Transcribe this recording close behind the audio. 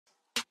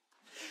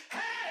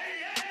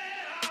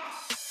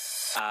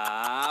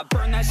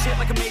Burn that shit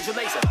like a major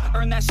laser.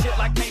 Earn that shit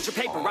like major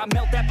paper. I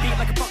melt that beat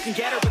like a fucking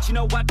getter. But you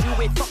know I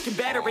do it fucking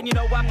better. And you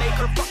know I make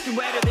her fucking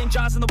wetter than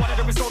Jaws in the water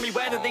during stormy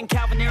weather. Than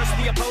Calvin Harris,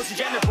 the opposing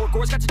gender. Poor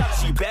Gore's got your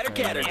nuts, so you better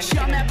get her. She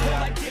on that pole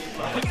like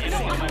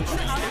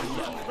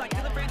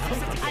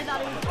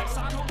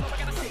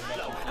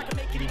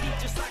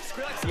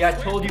Yeah, I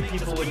told you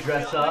people would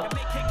dress up.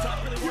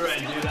 You're right,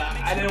 dude.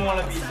 I didn't want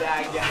to be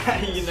that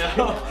guy, you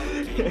know?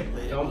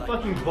 No, I'm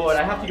fucking bored.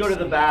 I have to go to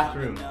the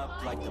bathroom.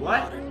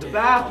 What? The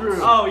bathroom!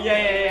 Oh,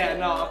 yeah.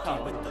 No, I'll come.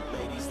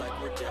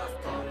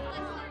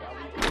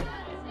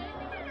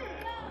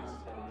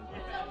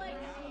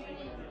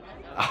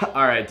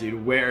 Alright,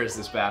 dude, where is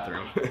this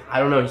bathroom? I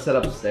don't know, he set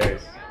up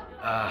upstairs.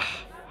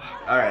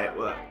 Alright,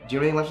 well, do you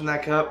have anything left in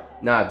that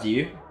cup? Nah, do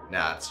you?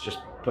 Nah, it's just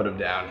put them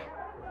down.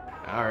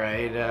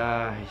 Alright,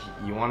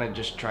 you wanna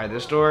just try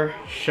this door?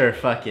 Sure,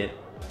 fuck it.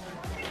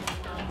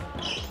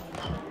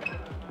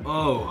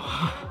 Oh,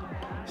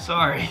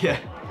 sorry. I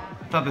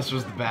thought this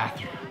was the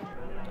bathroom.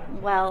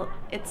 Well,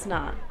 it's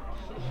not.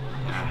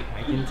 Yeah,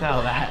 I can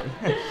tell that.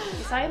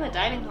 You saw you in the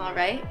dining hall,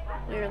 right?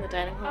 We were in the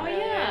dining hall. Oh,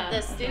 yeah.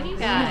 The student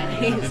guy.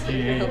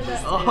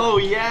 Oh,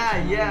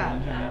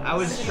 yeah. I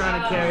was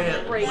trying to carry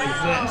it like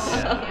this.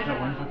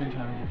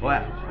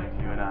 What?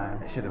 You and I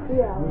should have.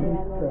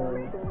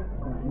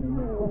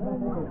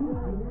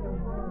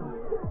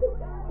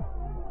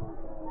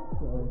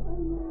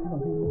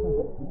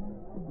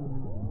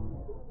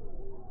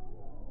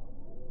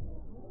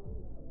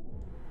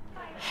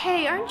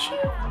 Hey, aren't you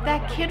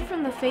that kid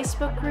from the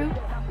Facebook group?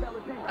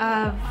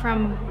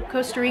 From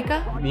Costa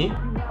Rica? Me?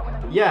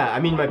 Yeah, I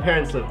mean, my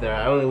parents lived there.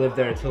 I only lived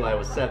there until I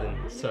was 7,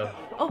 so.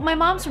 Oh, my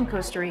mom's from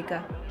Costa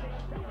Rica.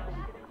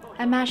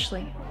 I'm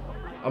Ashley.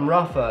 I'm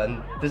Rafa,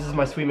 and this is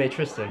my sweet mate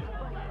Tristan.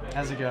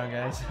 How's it going,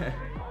 guys?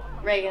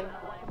 Raegan.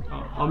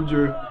 I'm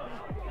Drew.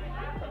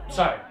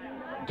 Sorry,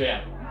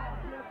 Dan.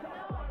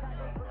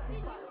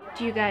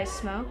 Do you guys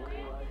smoke?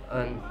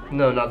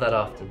 No, not that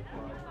often.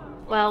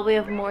 Well, we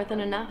have more than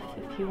enough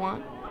if you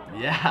want.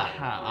 Yeah,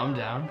 I'm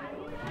down.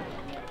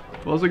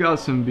 We also got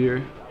some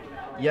beer.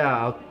 Yeah,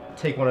 I'll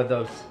take one of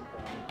those.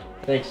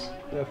 Thanks.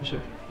 Yeah, for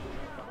sure.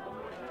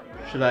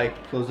 Should I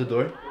close the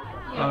door?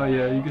 Oh,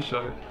 yeah, you can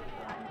shut it.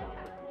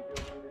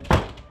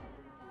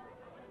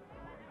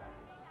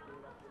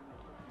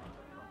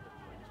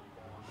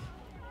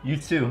 You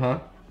too, huh?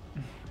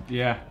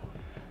 Yeah.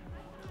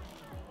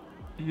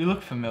 You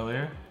look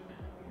familiar.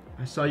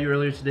 I saw you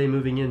earlier today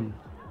moving in.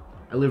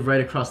 I live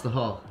right across the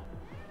hall.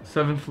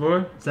 7th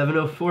floor?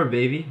 704,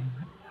 baby.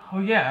 Oh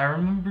yeah, I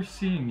remember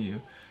seeing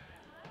you.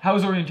 How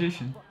was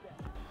orientation?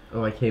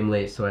 Oh, I came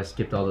late, so I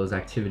skipped all those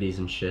activities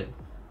and shit.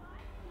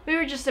 We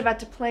were just about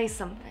to play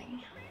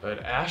something.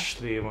 But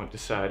Ashley won't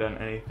decide on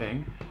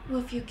anything. Well,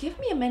 if you give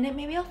me a minute,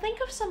 maybe I'll think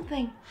of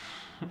something.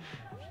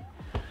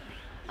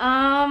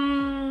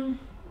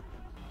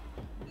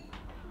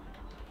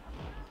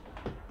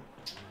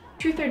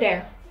 Truth or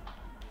dare?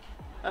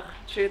 Ugh,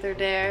 truth or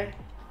dare?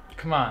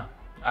 Come on,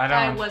 I don't.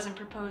 I wasn't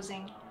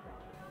proposing.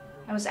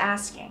 I was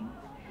asking.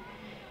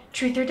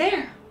 Truth or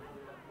dare?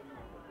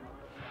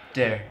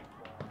 Dare.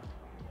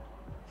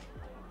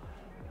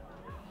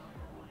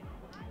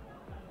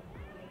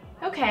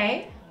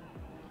 Okay.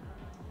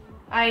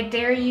 I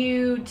dare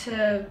you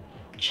to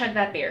chug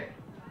that beer.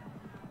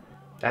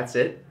 That's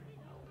it?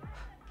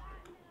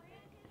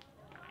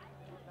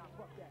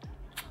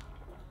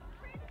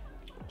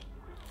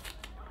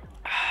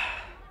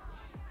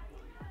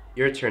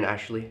 Your turn,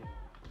 Ashley.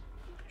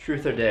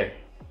 Truth or dare?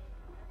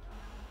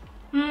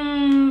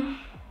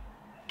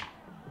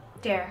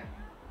 Dare.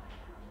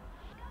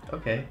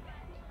 Okay.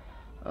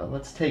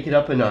 Let's take it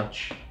up a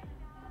notch.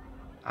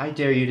 I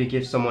dare you to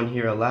give someone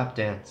here a lap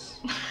dance.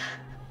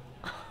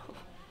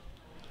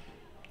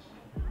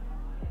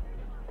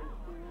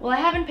 Well, I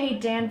haven't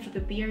paid Dan for the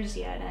beers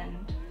yet,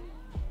 and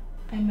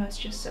Venmo's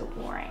just so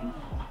boring.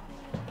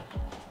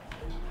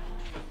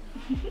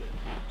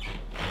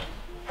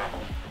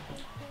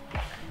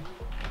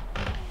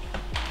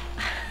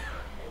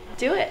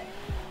 Do it.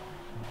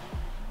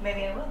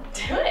 Maybe I will.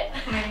 Do it.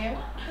 Maybe I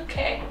will.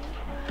 Okay.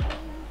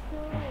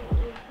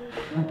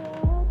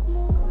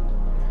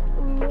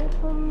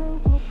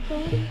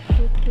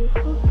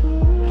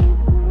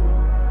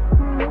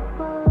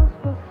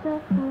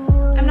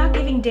 I'm not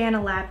giving Dan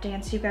a lap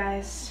dance, you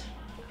guys.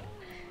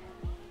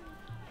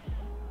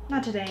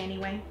 Not today,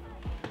 anyway.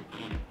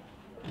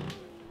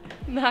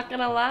 Not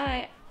gonna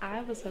lie,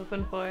 I was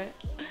hoping for it.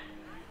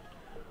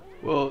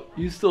 Well,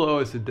 you still owe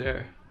us a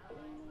dare.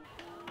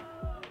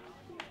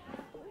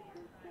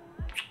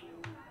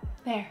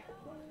 There.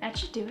 That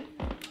should do it.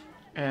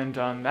 And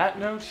on that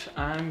note,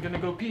 I'm gonna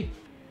go pee.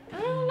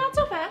 Not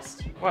so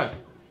fast. What?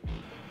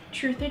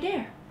 Truth or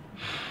dare?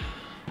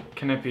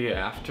 Can it be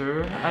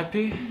after I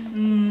pee?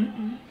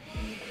 Mm-mm.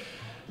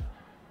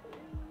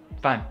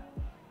 Fine.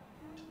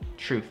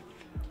 Truth.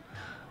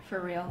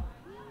 For real.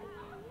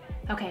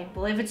 Okay,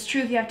 well if it's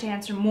truth, you have to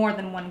answer more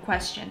than one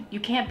question. You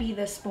can't be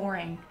this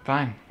boring.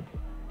 Fine.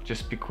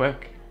 Just be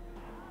quick.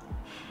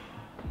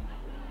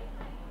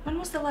 When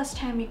was the last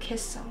time you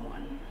kissed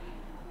someone?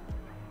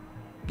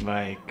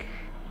 Like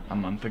a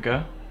month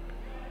ago?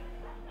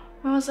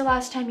 When was the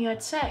last time you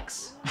had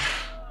sex?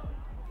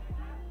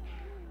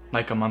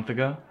 Like a month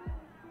ago?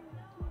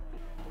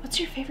 What's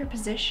your favorite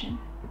position?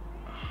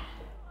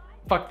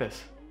 Fuck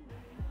this.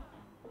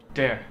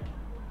 Dare.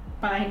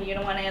 Fine, you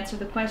don't want to answer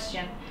the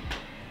question.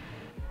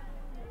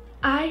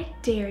 I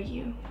dare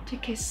you to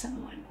kiss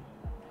someone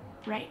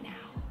right now.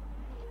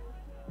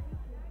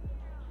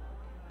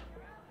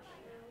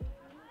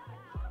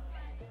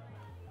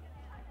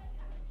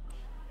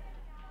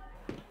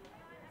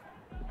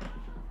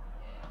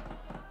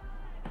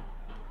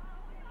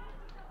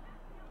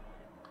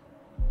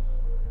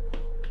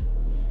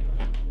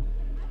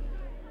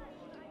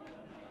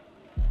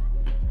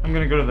 I'm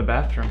gonna go to the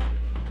bathroom.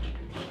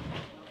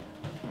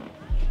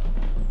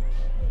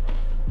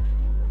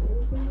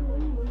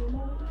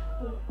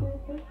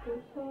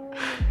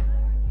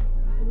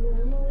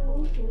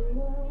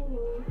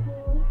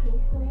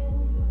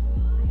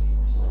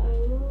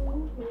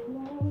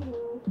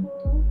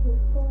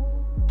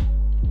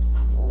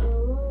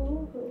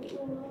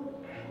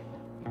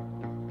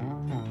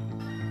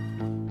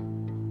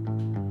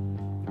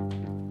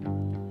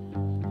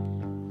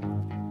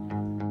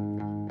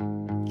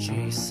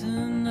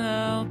 Jason,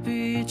 I'll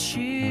be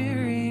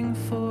cheering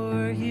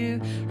for you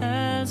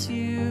as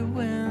you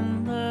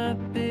win the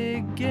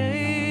big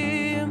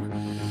game.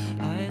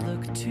 I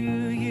look to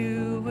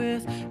you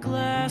with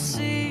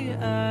glassy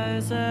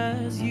eyes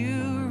as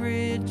you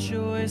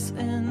rejoice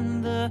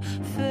in the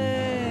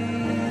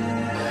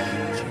fame.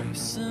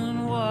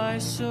 Jason, why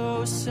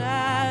so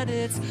sad?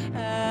 It's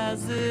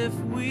as if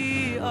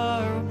we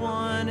are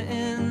one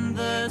in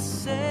the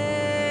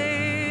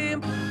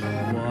same.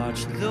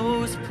 Watch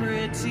those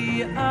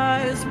pretty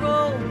eyes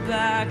roll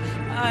back.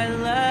 I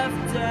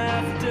left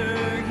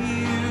after you